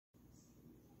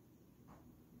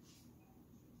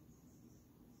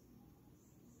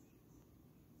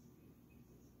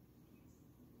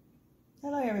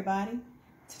Hello everybody.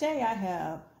 Today I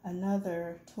have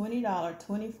another $20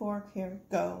 24-karat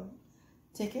gold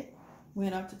ticket,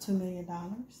 went up to $2 million,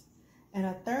 and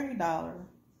a $30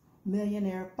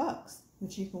 millionaire bucks,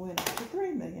 which you can win up to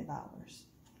 $3 million.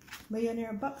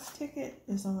 Millionaire bucks ticket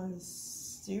is on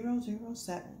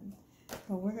 007,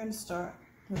 but we're going to start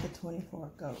with the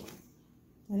 24 gold.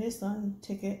 And it's on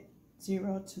ticket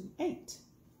 028.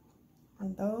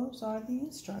 And those are the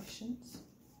instructions,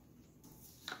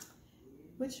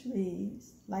 which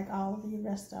reads, like all of the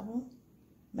rest of them,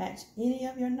 match any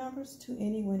of your numbers to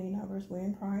any winning numbers,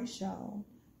 win prize shown.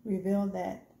 Reveal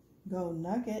that gold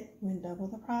nugget, win double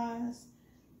the prize.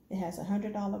 It has a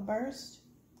 $100 burst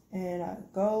and a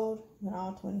gold with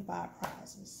all 25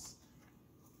 prizes.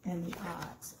 And the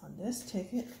odds on this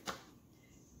ticket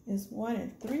is 1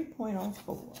 in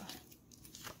 3.04.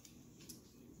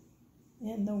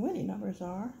 And the winning numbers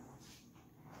are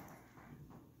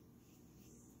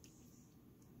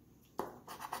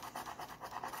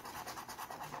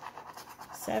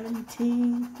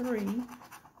 17, 3.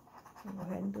 I'll go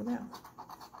ahead and do that one.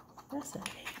 That's an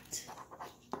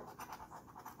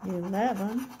 8.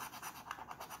 11,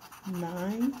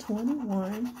 9,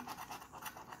 21,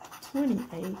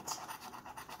 28,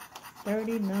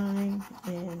 39,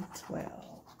 and 12.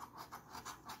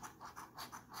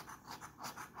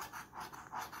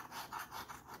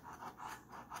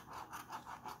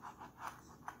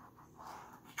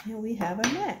 And we have a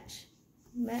match.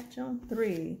 Match on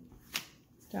 3.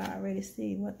 So I already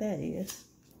see what that is.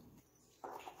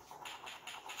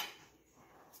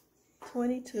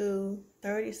 22,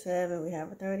 37, we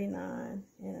have a 39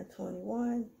 and a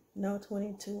 21, no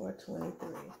 22 or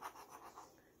 23.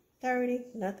 30,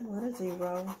 nothing but a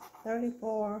 0.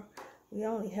 34, we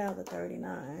only have the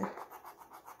 39.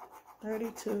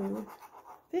 32,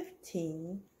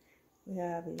 15, we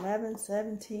have 11,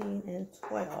 17, and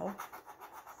 12.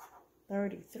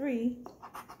 33,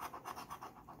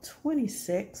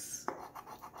 26,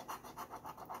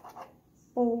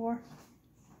 4,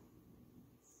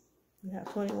 we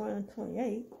have 21 and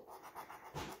 28,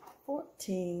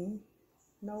 14,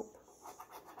 nope,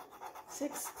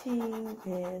 16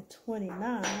 and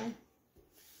 29,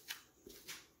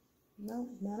 nope,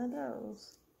 none of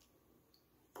those,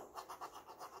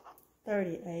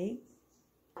 38,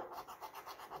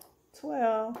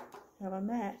 12, have a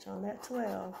match on that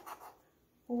 12,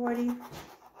 40,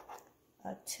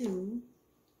 a 2,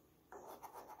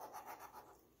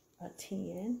 a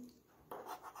 10,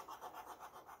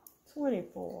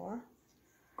 24,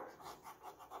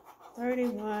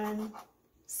 31,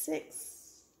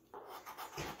 6,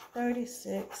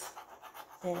 36,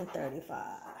 and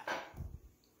 35.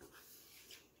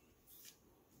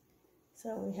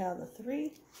 So we have the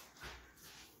 3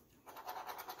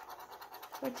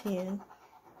 for 10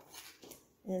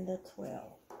 and the 12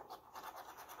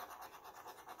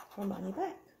 for money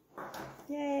back.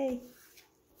 Yay!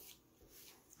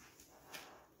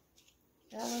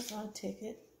 That was on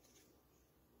ticket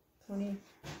 28.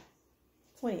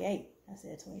 I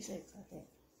said 26, I think.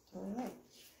 28.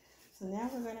 So now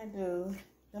we're going to do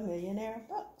the millionaire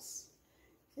bucks.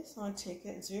 It's on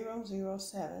ticket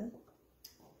 007.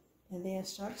 And the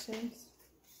instructions: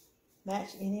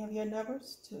 match any of your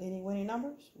numbers to any winning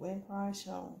numbers, win prize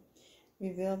shown.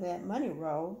 Reveal that money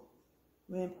roll,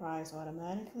 win prize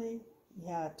automatically. You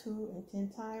have 2 and 10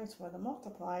 times for the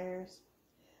multipliers,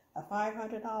 a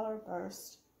 $500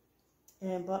 burst,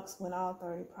 and bucks win all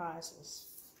 30 prizes.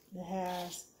 It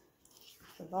has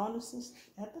the bonuses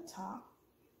at the top,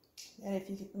 and if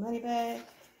you get the money back,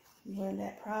 you win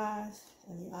that prize.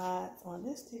 And the odds on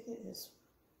this ticket is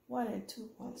 1 in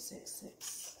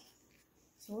 2.66.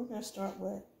 So we're going to start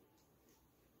with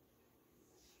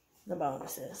the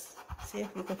bonuses. See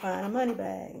if you can find a money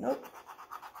bag. Nope.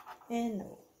 And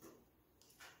no.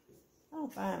 I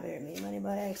don't find very many money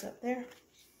bags up there.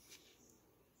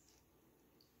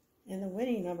 And the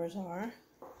winning numbers are,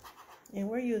 and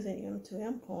we're using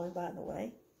M2M coin, by the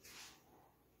way,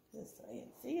 just so you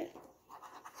can see it.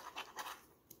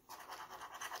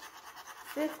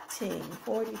 15,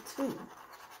 42,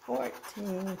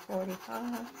 14,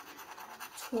 45,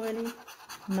 20,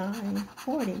 9,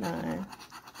 49,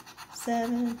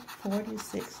 7,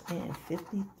 46, and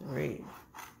 53.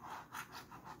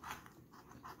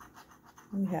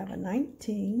 We have a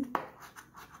 19,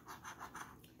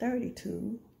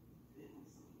 32.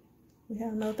 We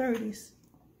have no 30s.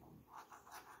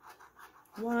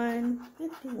 1,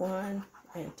 51,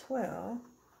 and 12.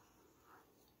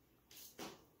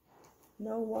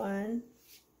 No 1.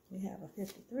 We have a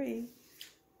 53.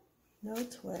 No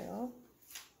 12.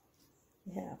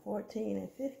 We have 14 and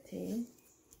 15.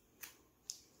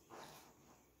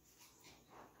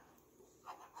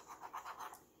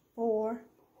 4,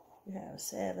 you have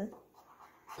 7,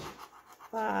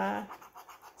 5,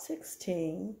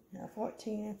 16, now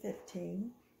 14 and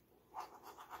 15,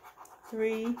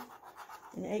 3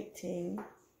 and 18,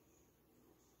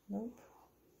 nope,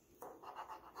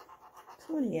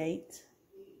 28,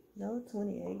 no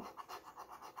 28,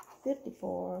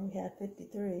 54, we have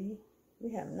 53,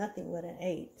 we have nothing with an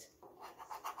 8,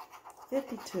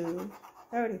 52,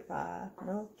 35,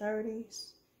 no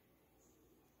 30s,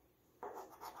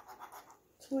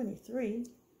 23,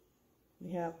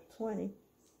 we have 20,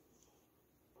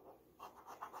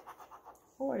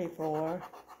 44,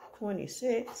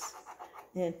 26,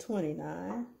 and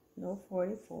 29, no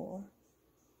 44,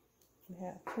 we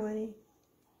have 20,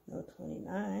 no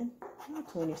 29, no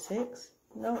 26,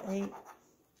 no 8,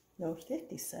 no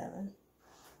 57,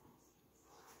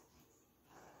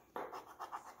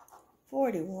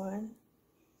 41,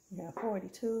 we have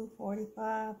 42,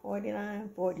 45, 49,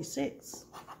 46,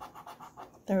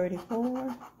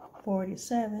 34,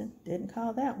 47, didn't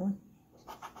call that one,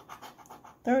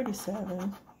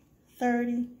 37,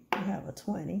 30, we have a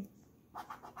 20,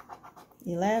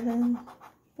 11,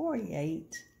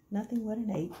 48, nothing with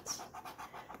an 8,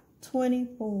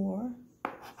 24,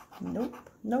 nope,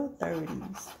 no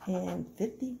 30s, and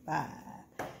 55.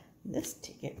 This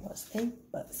ticket was a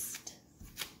bust.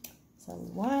 So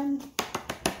we won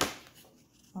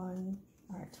on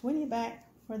our 20 back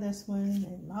for this one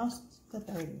and lost the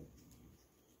 30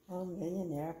 on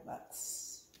Millionaire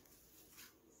Bucks.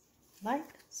 Like,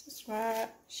 subscribe,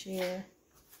 share.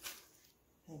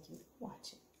 Thank you for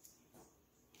watching.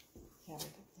 Have a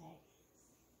good day.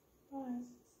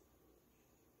 Bye.